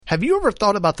Have you ever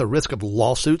thought about the risk of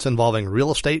lawsuits involving real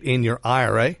estate in your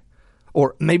IRA?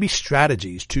 Or maybe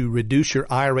strategies to reduce your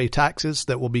IRA taxes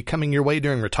that will be coming your way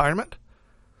during retirement?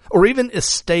 Or even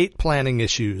estate planning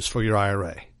issues for your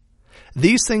IRA?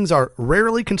 These things are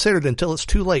rarely considered until it's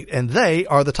too late, and they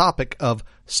are the topic of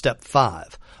Step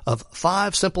 5 of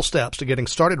 5 simple steps to getting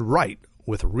started right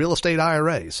with real estate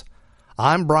IRAs.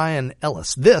 I'm Brian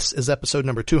Ellis. This is episode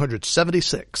number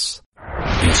 276.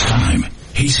 It's time.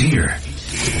 He's here.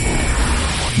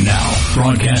 Now,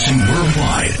 broadcasting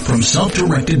worldwide from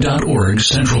self-directed.org's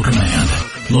Central Command.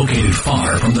 Located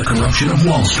far from the corruption of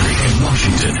Wall Street and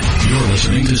Washington, you're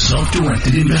listening to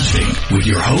Self-Directed Investing with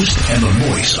your host and the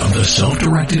voice of the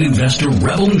Self-Directed Investor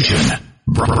Revolution,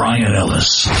 Brian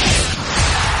Ellis.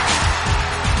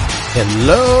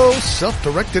 Hello,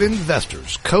 self-directed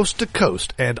investors, coast to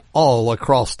coast and all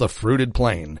across the fruited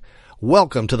plain.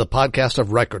 Welcome to the podcast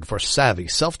of record for savvy,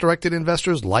 self-directed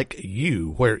investors like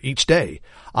you, where each day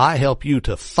I help you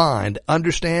to find,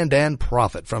 understand, and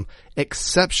profit from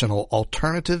exceptional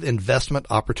alternative investment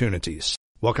opportunities.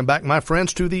 Welcome back, my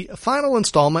friends, to the final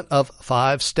installment of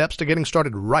 5 steps to getting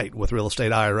started right with real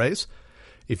estate IRAs.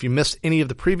 If you missed any of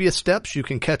the previous steps, you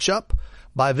can catch up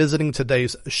by visiting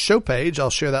today's show page. I'll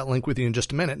share that link with you in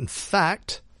just a minute. In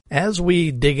fact, as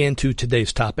we dig into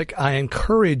today's topic, I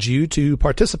encourage you to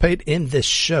participate in this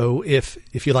show. If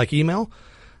you like email,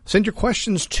 send your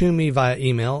questions to me via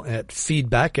email at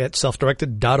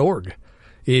feedback@selfdirected.org.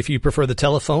 If you prefer the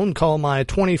telephone, call my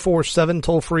 24/7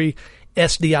 toll-free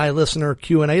SDI listener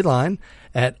Q&A line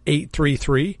at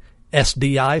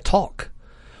 833-SDI-TALK.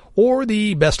 Or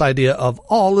the best idea of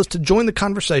all is to join the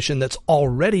conversation that's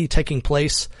already taking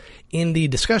place in the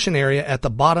discussion area at the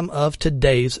bottom of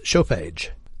today's show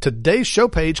page. Today's show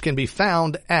page can be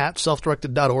found at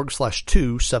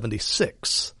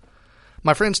selfdirected.org/276.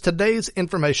 My friends, today's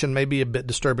information may be a bit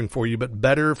disturbing for you, but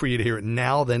better for you to hear it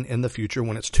now than in the future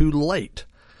when it's too late.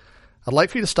 I'd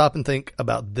like for you to stop and think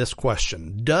about this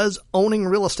question. Does owning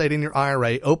real estate in your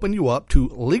IRA open you up to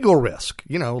legal risk?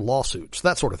 Lawsuits,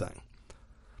 that sort of thing.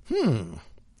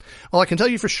 Well, I can tell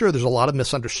you for sure there's a lot of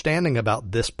misunderstanding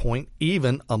about this point,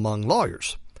 even among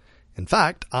lawyers. In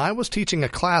fact, I was teaching a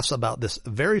class about this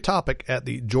very topic at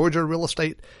the Georgia Real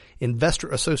Estate Investor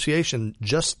Association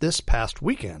just this past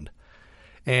weekend.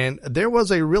 And there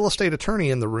was a real estate attorney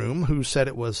in the room who said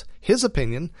it was his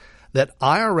opinion that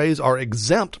IRAs are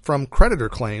exempt from creditor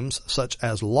claims such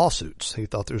as lawsuits. He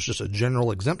thought there was just a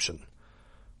general exemption.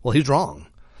 Well, he's wrong.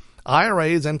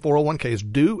 IRAs and 401ks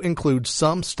do include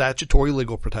some statutory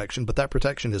legal protection, but that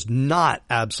protection is not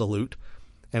absolute,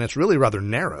 and it's really rather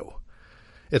narrow.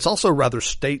 It's also rather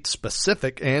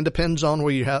state-specific and depends on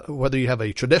whether you have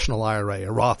a traditional IRA,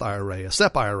 a Roth IRA, a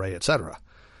SEP IRA, etc.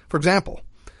 For example,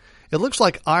 it looks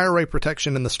like IRA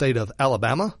protection in the state of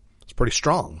Alabama is pretty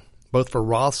strong, both for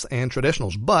Roths and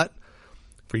traditionals. But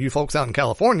for you folks out in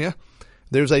California,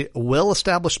 there's a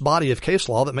well-established body of case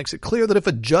law that makes it clear that if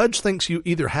a judge thinks you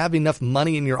either have enough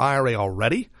money in your IRA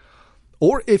already,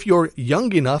 or if you're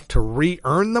young enough to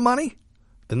re-earn the money,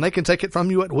 then they can take it from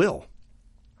you at will.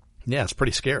 Yeah, it's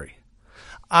pretty scary.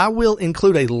 I will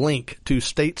include a link to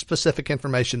state-specific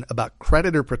information about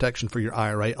creditor protection for your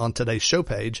IRA on today's show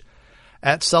page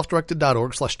at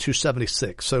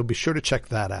selfdirected.org/276, so be sure to check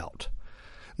that out.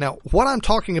 Now, what I'm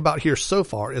talking about here so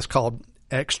far is called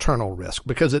external risk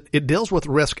because it deals with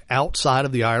risk outside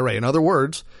of the IRA. In other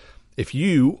words, if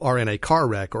you are in a car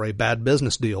wreck or a bad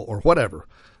business deal or whatever,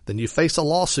 then you face a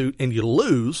lawsuit and you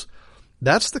lose.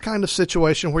 That's the kind of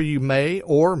situation where you may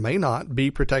or may not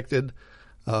be protected,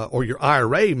 or your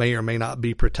IRA may or may not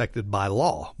be protected by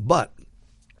law. But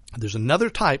there's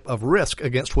another type of risk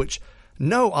against which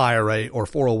no IRA or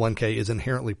 401k is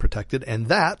inherently protected, and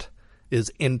that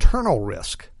is internal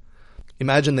risk.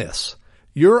 Imagine this.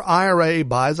 Your IRA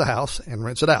buys a house and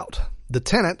rents it out. The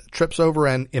tenant trips over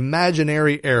an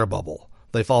imaginary air bubble.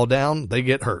 They fall down, they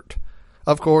get hurt.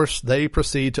 Of course, they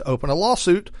proceed to open a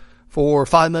lawsuit for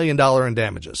 $5 million in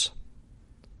damages.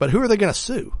 But who are they going to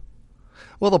sue?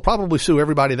 Well, they'll probably sue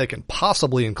everybody they can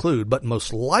possibly include, but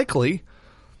most likely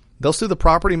they'll sue the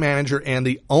property manager and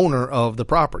the owner of the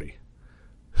property.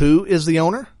 Who is the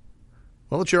owner?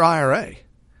 Well, it's your IRA.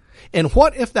 And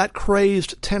what if that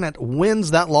crazed tenant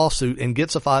wins that lawsuit and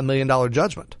gets a $5 million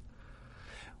judgment?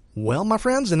 Well, my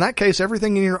friends, in that case,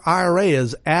 everything in your IRA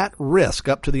is at risk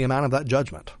up to the amount of that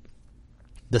judgment.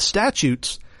 The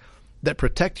statutes that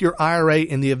protect your IRA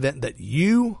in the event that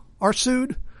you are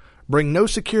sued bring no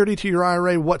security to your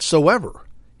IRA whatsoever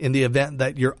in the event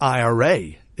that your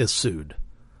IRA is sued.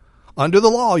 Under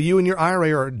the law, you and your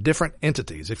IRA are different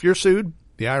entities. If you're sued,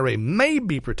 the IRA may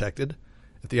be protected.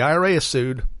 If the IRA is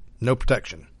sued, no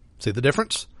protection. See the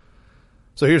difference?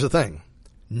 So here's the thing.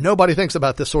 Nobody thinks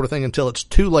about this sort of thing until it's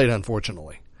too late,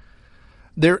 unfortunately.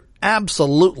 There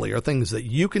absolutely are things that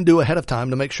you can do ahead of time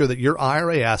to make sure that your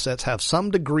IRA assets have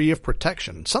some degree of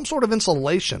protection, some sort of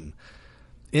insulation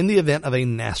in the event of a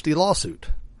nasty lawsuit.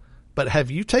 But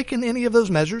have you taken any of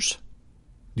those measures?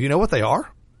 Do you know what they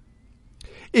are?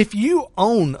 If you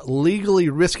own legally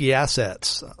risky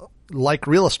assets like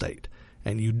real estate,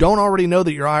 and you don't already know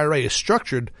that your IRA is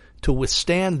structured to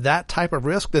withstand that type of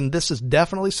risk, then this is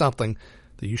definitely something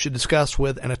that you should discuss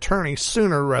with an attorney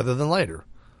sooner rather than later.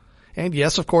 And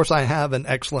yes, of course, I have an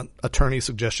excellent attorney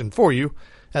suggestion for you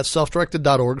at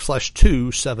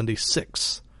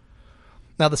selfdirected.org/276.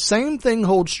 Now, the same thing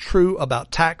holds true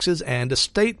about taxes and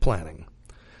estate planning.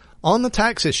 On the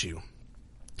tax issue,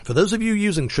 for those of you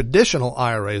using traditional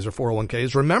IRAs or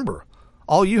 401ks, remember,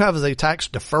 all you have is a tax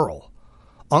deferral.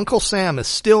 Uncle Sam is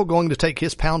still going to take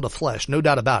his pound of flesh, no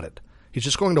doubt about it. He's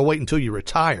just going to wait until you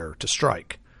retire to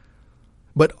strike.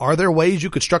 But are there ways you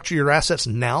could structure your assets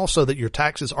now so that your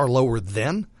taxes are lower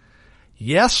then?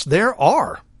 Yes, there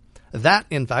are. That,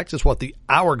 in fact, is what the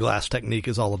hourglass technique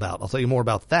is all about. I'll tell you more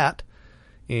about that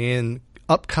in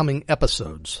upcoming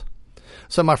episodes.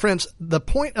 So, my friends, the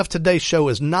point of today's show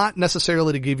is not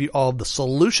necessarily to give you all the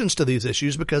solutions to these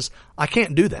issues, because I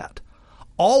can't do that.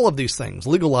 All of these things,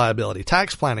 legal liability,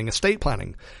 tax planning, estate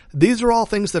planning, these are all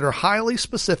things that are highly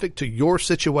specific to your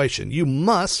situation. You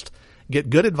must get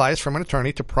good advice from an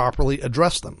attorney to properly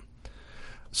address them.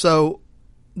 So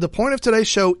the point of today's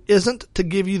show isn't to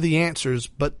give you the answers,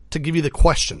 but to give you the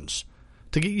questions,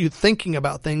 to get you thinking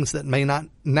about things that may not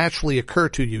naturally occur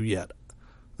to you yet,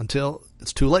 until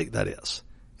it's too late, that is.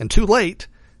 And too late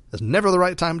is never the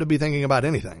right time to be thinking about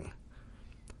anything.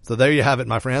 So there you have it,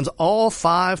 my friends, all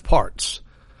 5 parts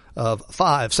of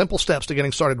 5 simple steps to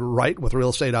getting started right with real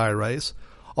estate IRAs.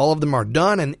 All of them are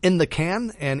done and in the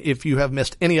can, and if you have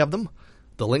missed any of them,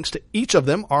 the links to each of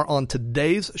them are on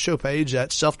today's show page at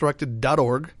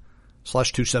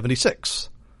selfdirected.org/276.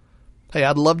 Hey,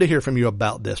 I'd love to hear from you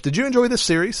about this. Did you enjoy this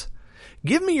series?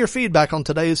 Give me your feedback on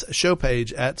today's show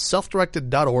page at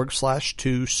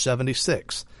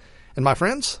selfdirected.org/276. And my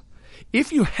friends,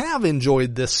 if you have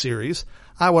enjoyed this series,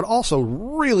 I would also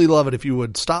really love it if you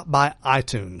would stop by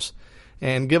iTunes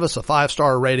and give us a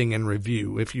 5-star rating and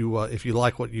review if you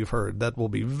like what you've heard. That will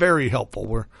be very helpful.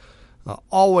 We're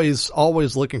always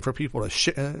looking for people to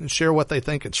share what they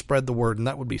think and spread the word, and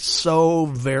that would be so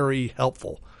very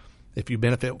helpful if you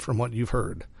benefit from what you've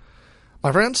heard.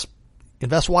 My friends,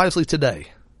 invest wisely today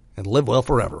and live well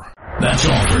forever. That's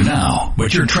all for now,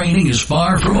 but your training is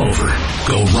far from over.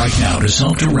 Go right now to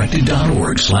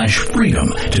selfdirected.org/freedom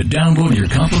to download your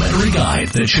complimentary guide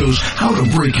that shows how to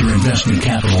break your investment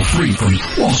capital free from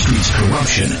Wall Street's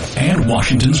corruption and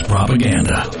Washington's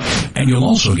propaganda. And you'll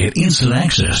also get instant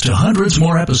access to hundreds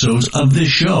more episodes of this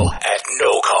show at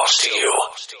no cost to you.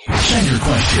 Send your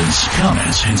questions,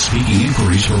 comments, and speaking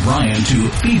inquiries for Brian to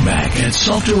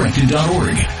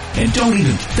feedback@selfdirected.org. And don't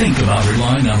even think about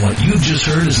relying on what you've just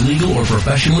heard as legal or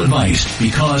professional advice,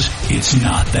 because it's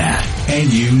not that. And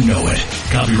you know it.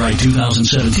 Copyright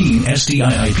 2017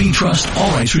 SDIIP Trust, all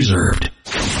rights reserved.